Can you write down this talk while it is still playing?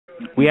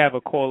We have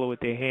a caller with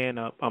their hand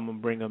up. I'm gonna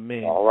bring them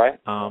in. All right.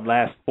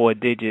 Last four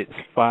digits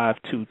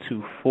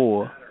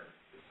 5224.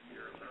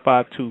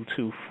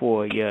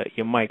 5224.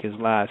 Your mic is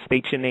live.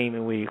 State your name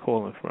and where you're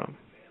calling from.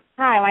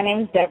 Hi, my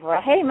name is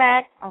Deborah. Hey,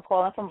 Mac. I'm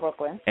calling from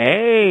Brooklyn.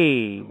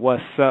 Hey,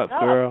 what's up,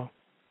 girl?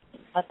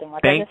 Nothing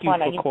much. Thank you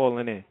for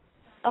calling in.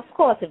 Of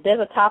course, if there's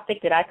a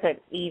topic that I could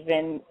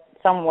even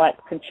somewhat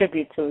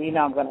contribute to,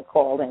 I'm going to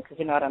call in because,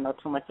 I don't know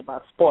too much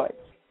about sports.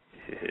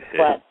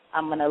 But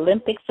I'm an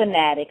Olympic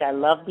fanatic. I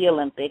love the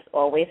Olympics,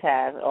 always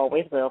have,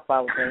 always will,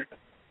 probably.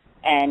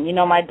 And,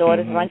 my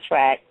daughters run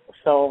track,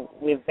 so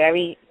we're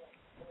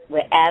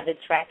avid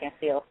track and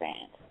field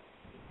fans.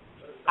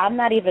 I'm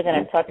not even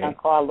going to touch on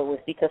Carl Lewis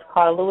because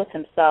Carl Lewis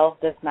himself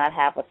does not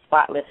have a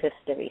spotless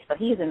history, so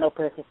he's in no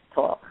position to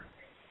talk.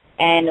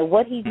 And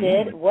what he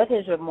did, what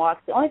his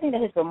remarks, the only thing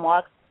that his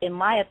remarks, in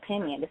my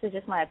opinion, this is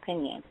just my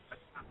opinion,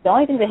 the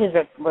only thing that his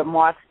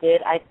remarks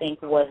did, I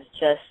think, was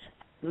just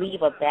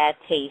leave a bad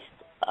taste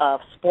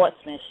of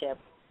sportsmanship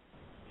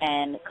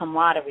and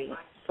camaraderie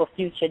for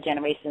future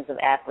generations of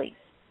athletes,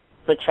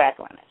 for track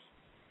runners.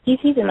 He's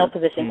in no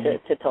position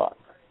to talk.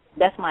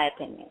 That's my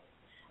opinion.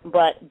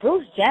 But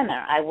Bruce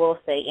Jenner, I will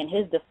say, in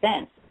his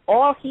defense,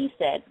 all he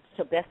said,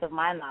 to the best of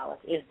my knowledge,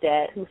 is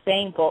that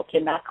Usain Bolt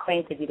cannot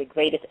claim to be the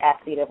greatest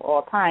athlete of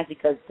all time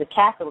because the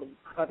decathletes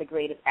are the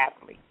greatest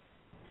athletes.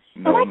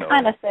 So I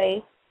kind of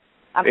say,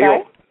 I'm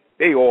sorry?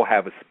 They all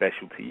have a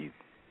specialty.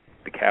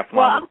 Decathlon.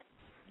 Well,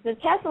 the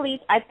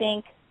decathletes, I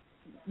think,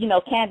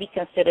 can be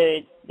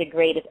considered the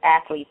greatest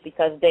athletes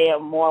because they are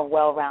more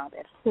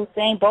well-rounded.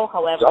 Usain Bolt,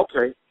 however,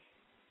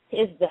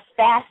 is the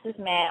fastest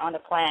man on the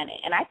planet,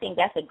 and I think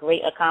that's a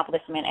great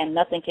accomplishment, and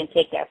nothing can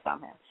take that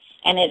from him.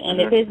 And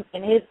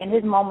in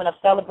his moment of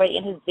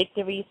celebrating his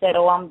victory, he said,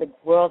 "Oh, I'm the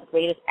world's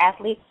greatest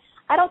athlete."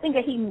 I don't think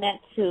that he meant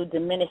to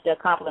diminish the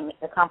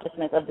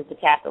accomplishments of the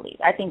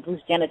decathletes. I think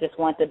Bruce Jenner just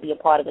wanted to be a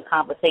part of the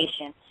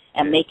conversation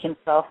and make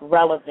himself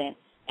relevant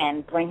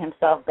and bring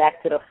himself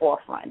back to the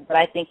forefront. But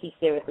I think he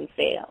seriously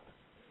failed.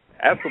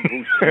 As for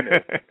Bruce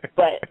Jenner,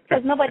 but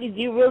because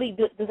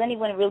does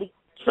anyone really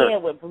care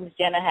what Bruce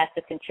Jenner has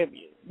to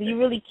contribute? Do you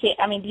really care?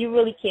 I mean, do you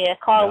really care?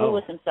 Carl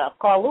Lewis himself.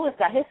 Carl Lewis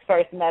got his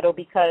first medal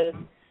because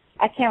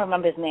I can't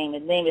remember his name.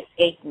 His name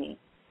escapes me.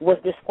 Was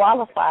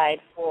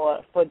disqualified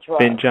for drugs.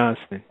 Ben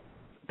Johnson.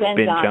 Ben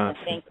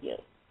Johnson. Thank you.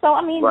 So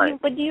I mean,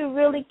 do you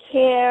really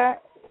care?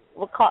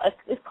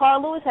 If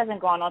Carl Lewis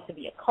hasn't gone on to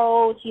be a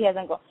coach, he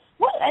hasn't gone.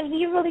 Do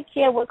you really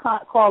care what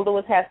Carl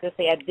Lewis has to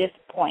say at this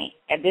point,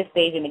 at this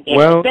stage in the game?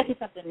 Well, especially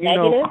something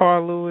negative.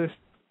 Carl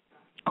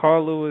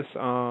Lewis,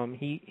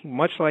 he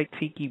much like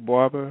Tiki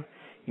Barber,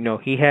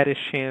 he had his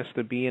chance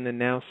to be an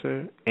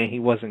announcer, and he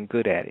wasn't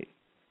good at it.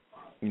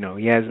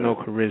 He has no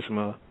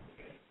charisma.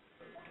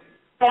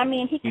 But I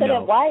mean, he could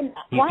have. Why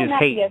not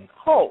be a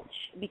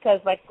coach?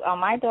 Because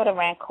my daughter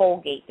ran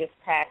Colgate this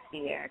past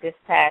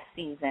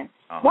season.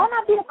 Why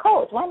not be a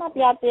coach? Why not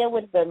be out there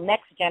with the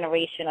next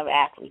generation of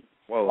athletes?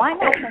 Well, why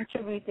not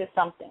contribute to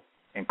something?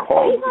 And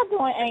he's not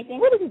doing anything.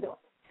 What is he doing?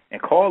 In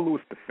Carl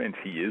Lewis' defense,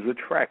 he is a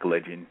track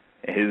legend.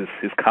 His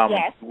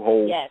comments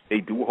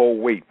do hold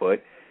weight,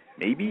 but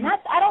maybe I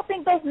don't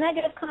think those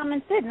negative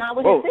comments did. Not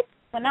with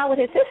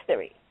his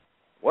history.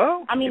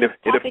 Well, I mean, it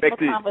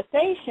affected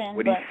conversation.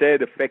 What he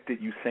said affected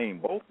Usain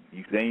Bolt.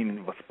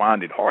 Usain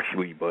responded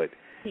harshly, but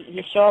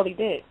he surely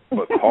did.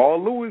 But Carl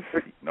Lewis,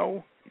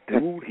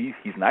 dude,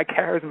 he's not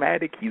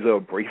charismatic. He's an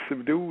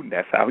abrasive dude. And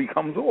that's how he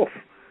comes off.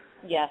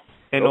 Yes.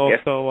 And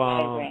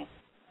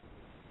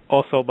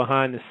also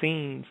behind the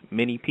scenes,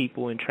 many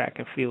people in track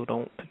and field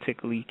don't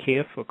particularly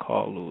care for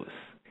Carl Lewis,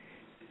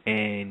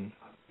 and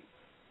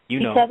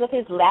because of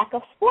his lack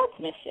of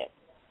sportsmanship.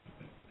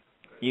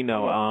 In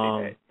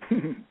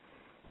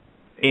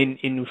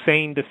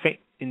Usain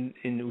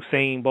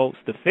Bolt's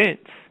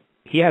defense,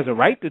 he has a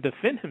right to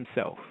defend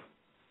himself.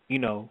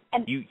 You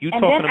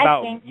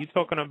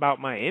talking about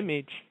my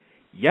image.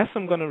 Yes,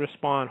 I'm going to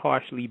respond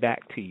harshly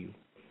back to you.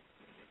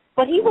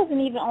 But he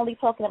wasn't even only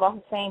talking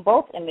about Usain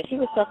Bolt's image. He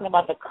was talking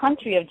about the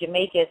country of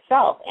Jamaica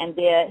itself, and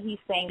he's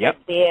saying that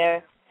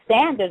their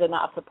standards are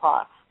not up to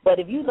par. But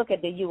if you look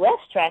at the U.S.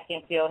 track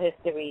and field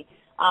history,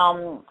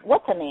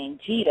 what's her name?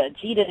 Jeter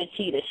the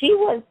Cheetah. She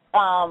was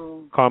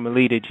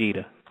Carmelita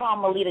Jeter.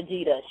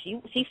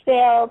 She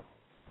failed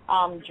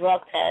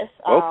drug tests.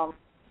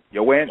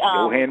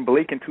 Johan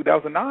Blake in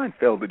 2009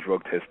 failed the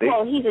drug test.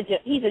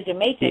 He's a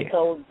Jamaican,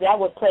 so that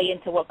would play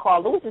into what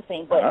Carl Lewis is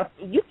saying. But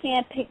you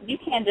can't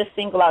just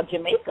single out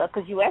Jamaica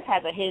because U.S.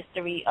 has a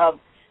history of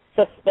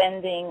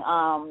suspending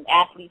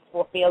athletes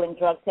for failing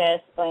drug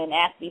tests and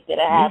athletes that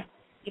have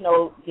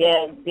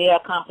their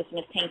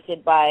accomplishments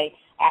tainted by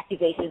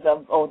accusations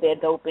of they're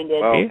doping,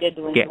 they're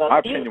doing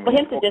drugs. For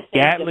him to just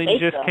say Gatlin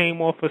Jamaica, just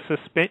came off a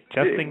suspension.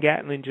 Justin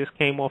Gatlin just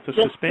came off a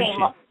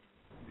suspension.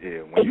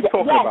 When you're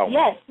talking about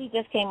he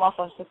just came off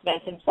of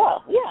suspension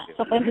himself. Yeah.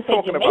 So for him to say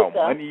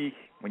Jamaica,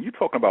 when you're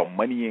talking about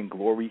money and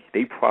glory,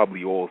 they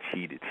probably all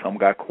cheated. Some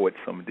got caught,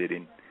 some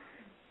didn't.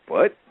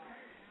 But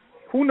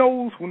who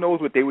knows? Who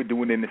knows what they were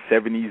doing in the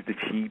 70s to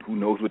cheat? Who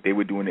knows what they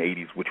were doing in the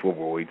 80s, which were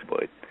roids?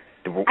 But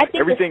I think the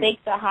everything,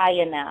 stakes are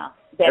higher now.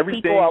 That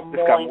people are just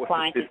got more more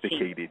inclined to cheat.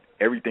 sophisticated.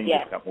 Everything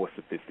Yes. just got more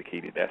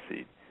sophisticated. That's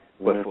it.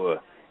 But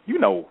for,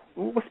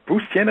 what's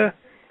Bruce Jenner?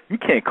 You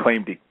can't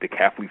claim the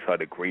decathletes are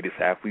the greatest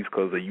athletes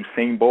because of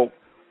Usain Bolt.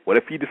 What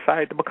if he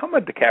decided to become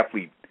a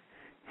decathlete?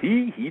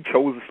 He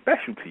chose a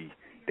specialty.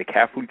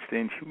 Decathletes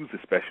didn't choose a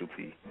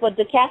specialty. But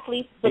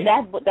decathletes, so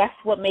that's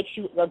what makes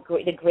you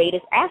the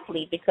greatest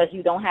athlete, because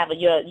you don't have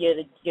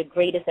you're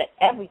greatest at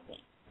everything.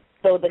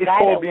 So the guy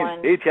that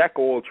won, they're jack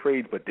of all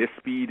trades, but their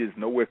speed is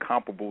nowhere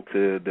comparable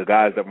to the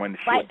guys that run the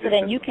short distance. Right, so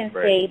then you can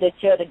say that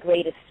you're the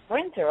greatest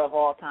sprinter of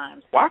all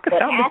time. Well, I could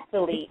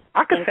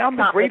sound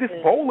the greatest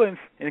bowler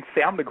and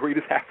say I'm the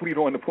greatest athlete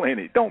on the planet.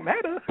 It don't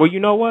matter. Well, you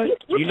know what?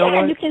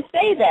 You can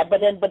say that, but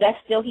that's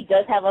still, he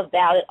does have a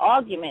valid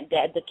argument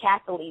that the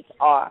decathletes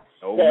are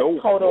total.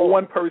 No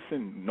one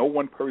person.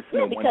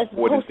 Yeah, because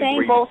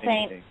Usain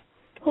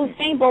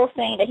Bolt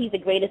saying that he's the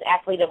greatest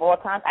athlete of all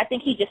time, I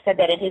think he just said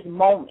that in his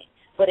moment.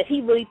 But if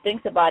he really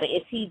thinks about it,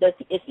 is he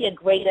a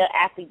greater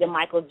athlete than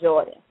Michael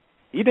Jordan?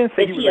 He didn't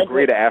say he was a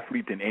greater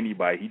athlete than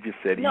anybody. He just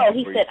said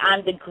he said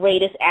I'm the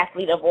greatest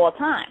athlete of all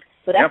time.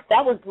 So that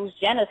was Bruce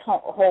Jenner's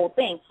whole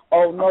thing.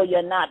 Oh, no,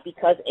 you're not,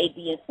 because A,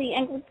 B, and C.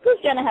 And Bruce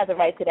Jenner has a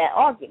right to that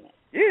argument.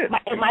 Yeah.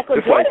 Michael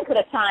Jordan could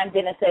have chimed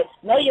in and said,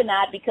 no, you're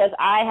not, because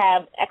I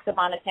have X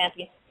amount of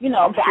champions.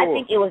 I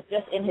think it was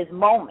just in his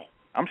moment.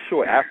 I'm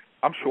sure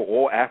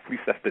all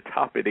athletes that's the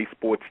top of their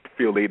sports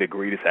feel they're the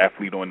greatest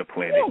athlete on the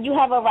planet. Yeah, you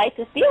have a right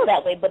to feel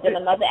that way, but then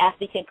another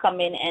athlete can come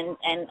in and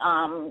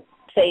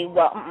say,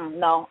 well,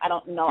 no, I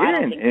don't know. I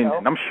don't think so.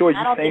 And I'm sure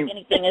I don't think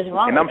anything is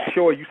wrong. And with I'm that.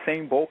 sure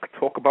Usain Bolt could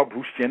talk about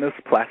Bruce Jenner's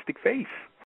plastic face.